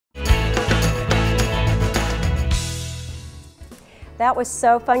That was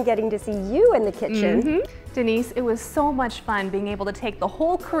so fun getting to see you in the kitchen. Denise, it was so much fun being able to take the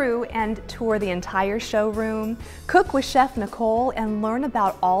whole crew and tour the entire showroom, cook with Chef Nicole, and learn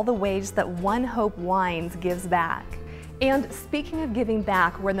about all the ways that One Hope Wines gives back. And speaking of giving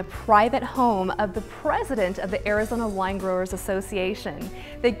back, we're in the private home of the president of the Arizona Wine Growers Association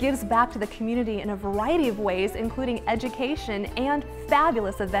that gives back to the community in a variety of ways, including education and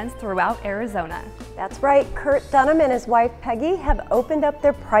fabulous events throughout Arizona. That's right, Curt Dunham and his wife Peggy have opened up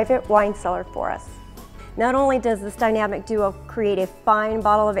their private wine cellar for us. Not only does this dynamic duo create a fine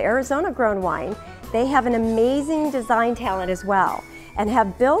bottle of Arizona-grown wine, they have an amazing design talent as well and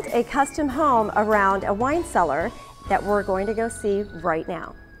have built a custom home around a wine cellar that we're going to go see right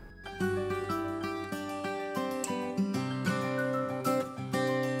now.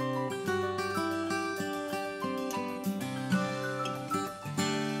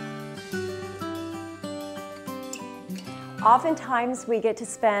 Oftentimes we get to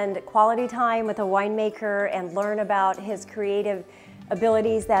spend quality time with a winemaker and learn about his creative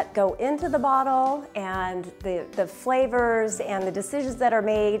abilities that go into the bottle and the flavors and the decisions that are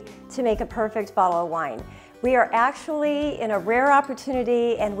made to make a perfect bottle of wine. We are actually in a rare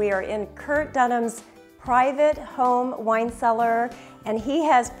opportunity, and we are in Curt Dunham's private home wine cellar, and he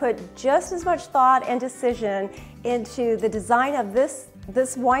has put just as much thought and decision into the design of this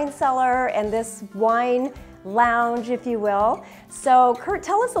wine cellar and this wine lounge, if you will. So Curt,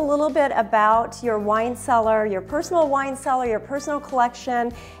 tell us a little bit about your wine cellar, your personal wine cellar, your personal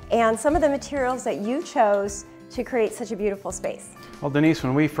collection, and some of the materials that you chose to create such a beautiful space. Well, Denise,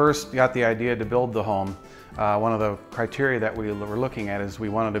 when we first got the idea to build the home, one of the criteria that we were looking at is we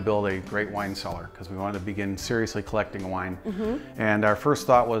wanted to build a great wine cellar because we wanted to begin seriously collecting wine. And our first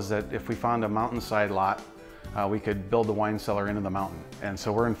thought was that if we found a mountainside lot, we could build the wine cellar into the mountain. And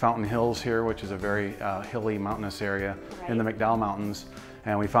so we're in Fountain Hills here, which is a very hilly, mountainous area in the McDowell Mountains.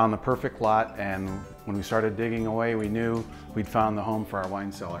 And we found the perfect lot, and when we started digging away, we knew we'd found the home for our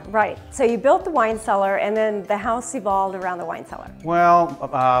wine cellar. Right, so you built the wine cellar, and then the house evolved around the wine cellar.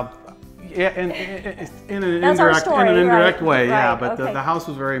 Well, yeah, in an indirect way, yeah, but the house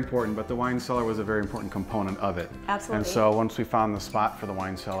was very important, but the wine cellar was a very important component of it. Absolutely. And so once we found the spot for the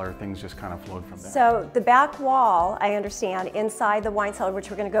wine cellar, things just kind of flowed from there. So the back wall, I understand, inside the wine cellar,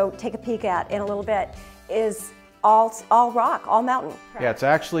 which we're going to go take a peek at in a little bit, is all rock, all mountain. Correct? Yeah, it's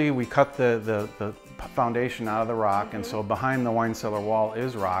actually, we cut the foundation out of the rock, and so behind the wine cellar wall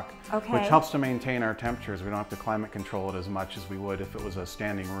is rock, which helps to maintain our temperatures. We don't have to climate control it as much as we would if it was a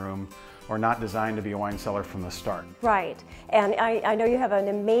standing room or not designed to be a wine cellar from the start. Right, and I know you have an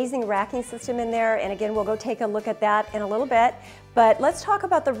amazing racking system in there, and again, we'll go take a look at that in a little bit, but let's talk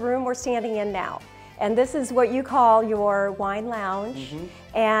about the room we're standing in now. And this is what you call your wine lounge,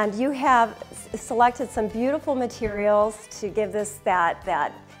 and you have selected some beautiful materials to give this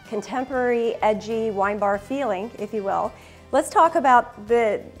that contemporary, edgy wine bar feeling, if you will. Let's talk about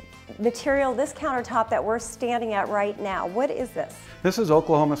the material, this countertop that we're standing at right now. What is this? This is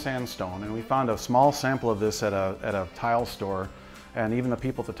Oklahoma sandstone, and we found a small sample of this at a tile store, and even the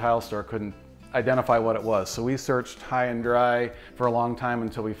people at the tile store couldn't identify what it was. So we searched high and dry for a long time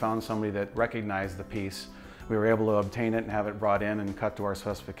until we found somebody that recognized the piece. We were able to obtain it and have it brought in and cut to our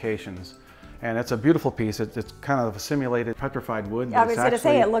specifications. And it's a beautiful piece. It's kind of a simulated petrified wood. I was going to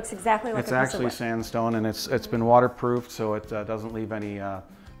say, it looks exactly like a piece of wood. It's actually sandstone, and it's been waterproofed, so it doesn't leave any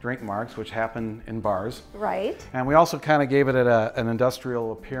drink marks, which happen in bars. Right. And we also kind of gave it an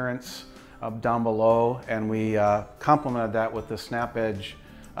industrial appearance down below, and we complemented that with the snap edge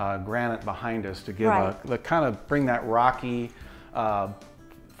granite behind us to give kind of bring that rocky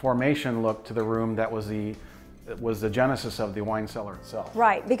formation look to the room that was the genesis of the wine cellar itself.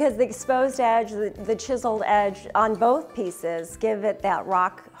 Right, because the exposed edge, the chiseled edge on both pieces give it that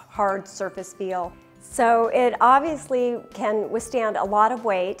rock hard surface feel. So it obviously can withstand a lot of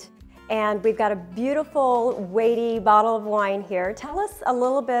weight, and we've got a beautiful weighty bottle of wine here. Tell us a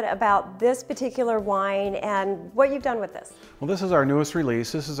little bit about this particular wine and what you've done with this. Well, this is our newest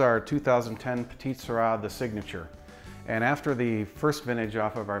release. This is our 2010 Petite Sirah, the Signature. And after the first vintage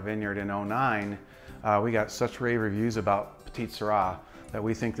off of our vineyard in '09, we got such rave reviews about Petite Sirah that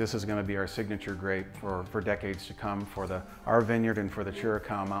we think this is going to be our signature grape for decades to come for our vineyard and for the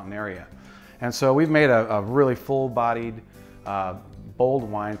Chiricahuas mountain area. And so we've made a really full-bodied, bold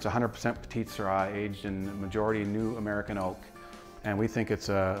wine. It's 100% Petite Sirah, aged in the majority new American oak. And we think it's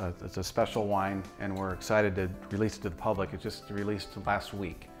a special wine, and we're excited to release it to the public. It just released last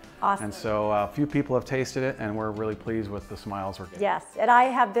week. Awesome. And so a few people have tasted it, and we're really pleased with the smiles we're getting. Yes, and I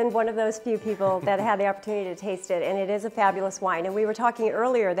have been one of those few people that had the opportunity to taste it, and it is a fabulous wine. And we were talking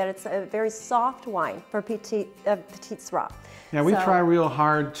earlier that it's a very soft wine for Petite Sirah. Yeah, we try real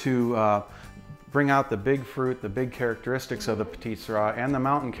hard to bring out the big fruit, the big characteristics of the Petite Sirah and the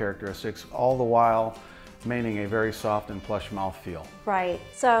mountain characteristics, all the while maintaining a very soft and plush mouthfeel. Right.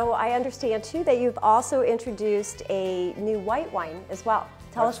 So I understand too that you've also introduced a new white wine as well.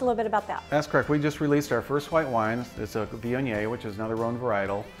 Tell us a little bit about that. That's correct. We just released our first white wine. It's a Viognier, which is another Rhone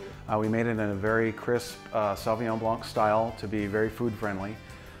varietal. We made it in a very crisp Sauvignon Blanc style to be very food friendly.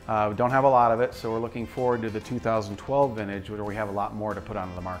 We don't have a lot of it, so we're looking forward to the 2012 vintage where we have a lot more to put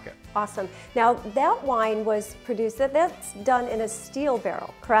onto the market. Awesome. Now that wine was produced, that's done in a steel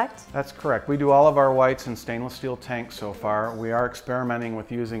barrel, correct? That's correct. We do all of our whites in stainless steel tanks so far. We are experimenting with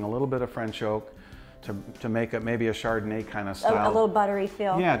using a little bit of French oak to make it maybe a Chardonnay kind of style. A little buttery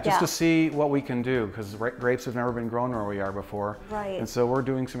feel. Yeah, just to see what we can do, because grapes have never been grown where we are before. Right. And so we're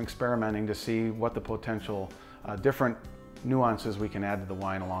doing some experimenting to see what the potential different nuances we can add to the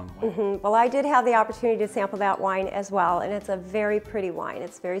wine along the way. Well, I did have the opportunity to sample that wine as well, and it's a very pretty wine.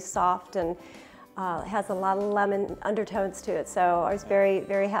 It's very soft and has a lot of lemon undertones to it, so I was very,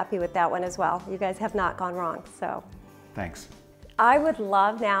 very happy with that one as well. You guys have not gone wrong, so. Thanks. I would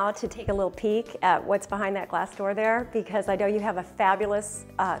love now to take a little peek at what's behind that glass door there, because I know you have a fabulous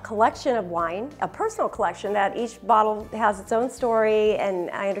collection of wine, a personal collection that each bottle has its own story,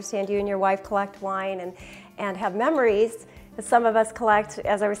 and I understand you and your wife collect wine and have memories. Some of us collect,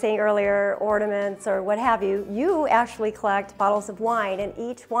 as I was saying earlier, ornaments or what have you. You actually collect bottles of wine, and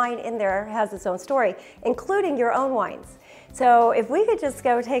each wine in there has its own story, including your own wines. So if we could just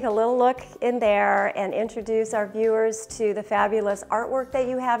go take a little look in there and introduce our viewers to the fabulous artwork that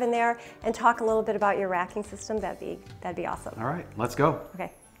you have in there and talk a little bit about your racking system, that'd be awesome. All right, let's go.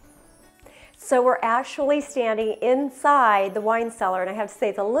 Okay. So we're actually standing inside the wine cellar, and I have to say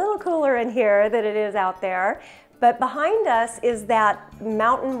it's a little cooler in here than it is out there. But behind us is that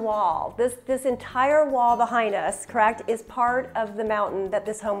mountain wall. This entire wall behind us, correct, is part of the mountain that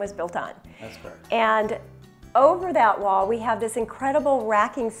this home was built on. That's correct. And over that wall, we have this incredible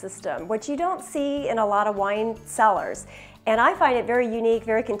racking system, which you don't see in a lot of wine cellars. And I find it very unique,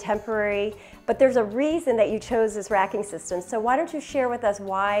 very contemporary, but there's a reason that you chose this racking system. So why don't you share with us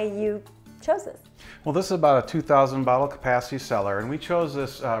why you chose this? Well, this is about a 2,000 bottle capacity cellar, and we chose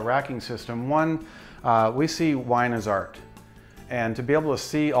this racking system. One, we see wine as art, and to be able to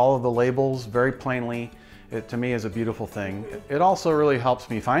see all of the labels very plainly, it to me is a beautiful thing. It also really helps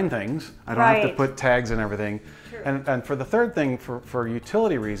me find things. I don't have to put tags and everything. Sure. And for the third thing, for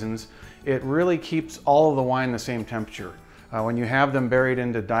utility reasons, it really keeps all of the wine the same temperature. When you have them buried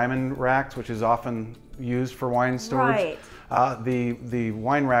into diamond racks, which is often used for wine storage, the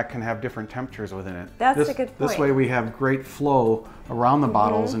wine rack can have different temperatures within it. That's a good point. This way we have great flow around the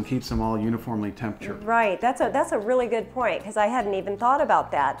bottles and keeps them all uniformly temperatured. Right, that's a really good point, because I hadn't even thought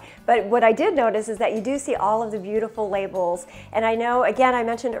about that. But what I did notice is that you do see all of the beautiful labels. And I know, again, I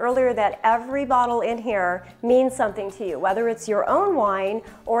mentioned earlier that every bottle in here means something to you, whether it's your own wine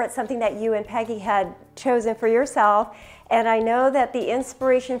or it's something that you and Peggy had chosen for yourself. And I know that the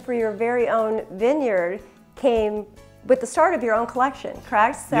inspiration for your very own vineyard came with the start of your own collection,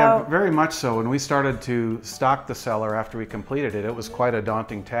 correct? So, yeah, very much so. When we started to stock the cellar after we completed it, it was quite a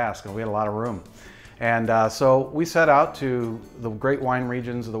daunting task, and we had a lot of room. And so we set out to the great wine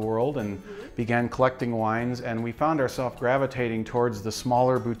regions of the world and began collecting wines, and we found ourselves gravitating towards the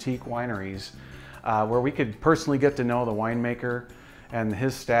smaller boutique wineries where we could personally get to know the winemaker and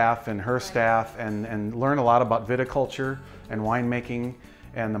his staff and her staff and learn a lot about viticulture and winemaking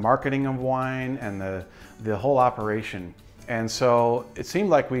and the marketing of wine and the whole operation. And so it seemed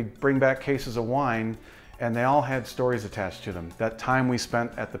like we'd bring back cases of wine and they all had stories attached to them. That time we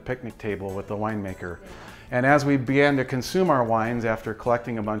spent at the picnic table with the winemaker. And as we began to consume our wines after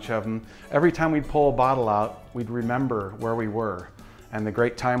collecting a bunch of them, every time we'd pull a bottle out, we'd remember where we were and the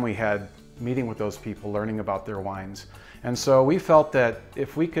great time we had meeting with those people, learning about their wines. And so we felt that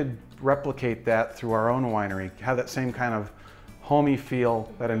if we could replicate that through our own winery, have that same kind of homey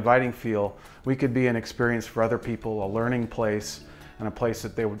feel, that inviting feel, we could be an experience for other people, a learning place, and a place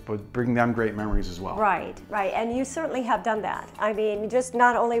that they would bring them great memories as well. Right, right, and you certainly have done that. I mean, just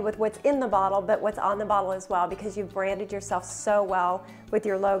not only with what's in the bottle, but what's on the bottle as well, because you've branded yourself so well with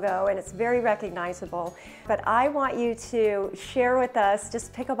your logo, and it's very recognizable. But I want you to share with us,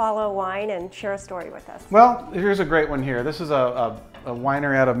 just pick a bottle of wine and share a story with us. Well, here's a great one here. This is a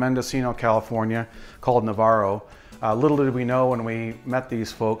winery out of Mendocino, California, called Navarro. Little did we know when we met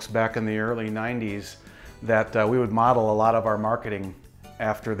these folks back in the early 90s that we would model a lot of our marketing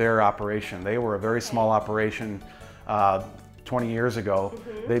after their operation. They were a very small operation 20 years ago.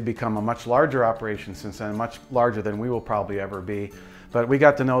 They've become a much larger operation since then, much larger than we will probably ever be. But we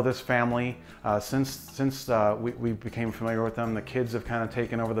got to know this family since we became familiar with them. The kids have kind of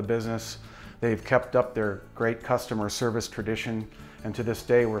taken over the business. They've kept up their great customer service tradition. And to this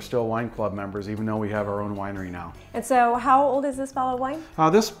day, we're still wine club members, even though we have our own winery now. And so how old is this bottle of wine?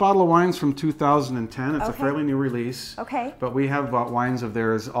 This bottle of wine's from 2010. It's Okay. a fairly new release. Okay. But we have wines of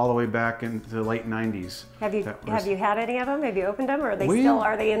theirs all the way back into the late 90s. Have you had any of them? Have you opened them, or are they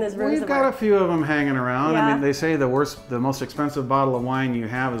are they in this room? We've got a few of them hanging around. Yeah. I mean, they say the most expensive bottle of wine you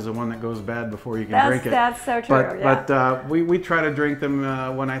have is the one that goes bad before you can drink it. That's so true. But we try to drink them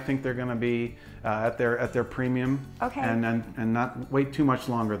when I think they're going to be at their premium. Okay. And not wait too much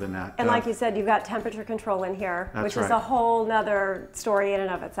longer than that. And like you said, you've got temperature control in here, which is right. a whole nother story in and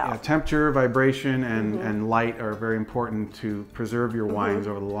of itself. Yeah, temperature, vibration, and light are very important to preserve your wines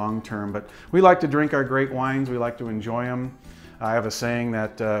over the long term. But we like to drink our great wines. We like to enjoy them. I have a saying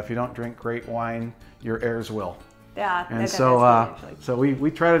that if you don't drink great wine, your heirs will. Yeah, and so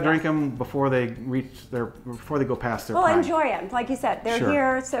we try to drink them before they go past their prime. Well, enjoy them. Like you said, they're Sure.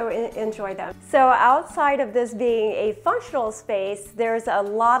 here, so enjoy them. So outside of this being a functional space, there's a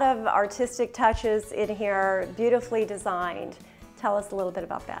lot of artistic touches in here, beautifully designed. Tell us a little bit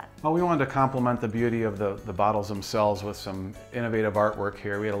about that. Well, we wanted to complement the beauty of the bottles themselves with some innovative artwork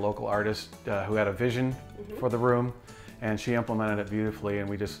here. We had a local artist who had a vision for the room, and she implemented it beautifully, and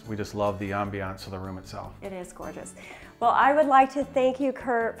we just love the ambiance of the room itself. It is gorgeous. Well, I would like to thank you,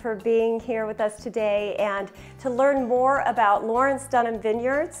 Curt, for being here with us today, and to learn more about Lawrence Dunham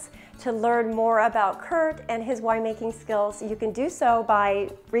Vineyards, to learn more about Curt and his winemaking skills. You can do so by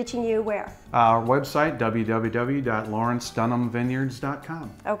reaching you where? Our website,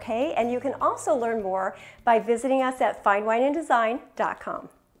 www.lawrencedunhamvineyards.com. Okay, and you can also learn more by visiting us at FineWineAndDesign.com.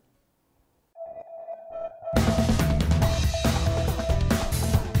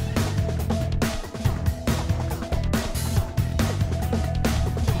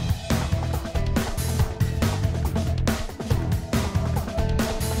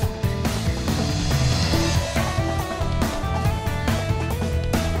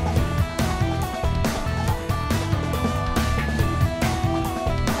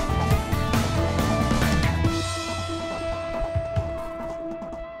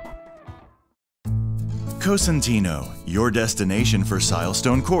 Cosentino, your destination for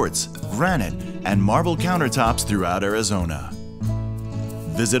silestone quartz, granite, and marble countertops throughout Arizona.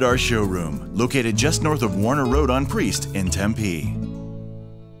 Visit our showroom, located just north of Warner Road on Priest in Tempe.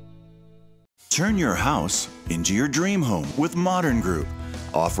 Turn your house into your dream home with Modern Group,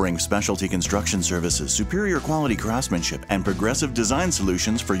 offering specialty construction services, superior quality craftsmanship, and progressive design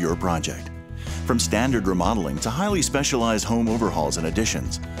solutions for your project. From standard remodeling to highly specialized home overhauls and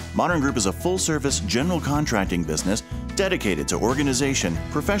additions, Modern Group is a full-service general contracting business dedicated to organization,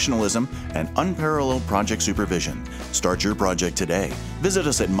 professionalism, and unparalleled project supervision. Start your project today. Visit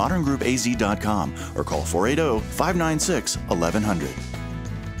us at moderngroupaz.com or call 480-596-1100.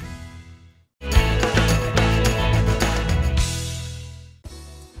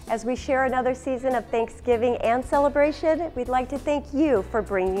 As we share another season of Thanksgiving and celebration, we'd like to thank you for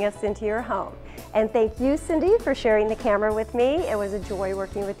bringing us into your home. And thank you, Cindy, for sharing the camera with me. It was a joy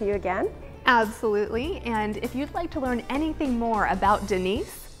working with you again. Absolutely, and if you'd like to learn anything more about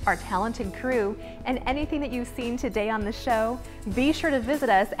Denise, our talented crew, and anything that you've seen today on the show, be sure to visit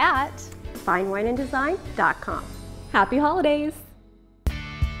us at FineWineAndDesign.com. Happy Holidays!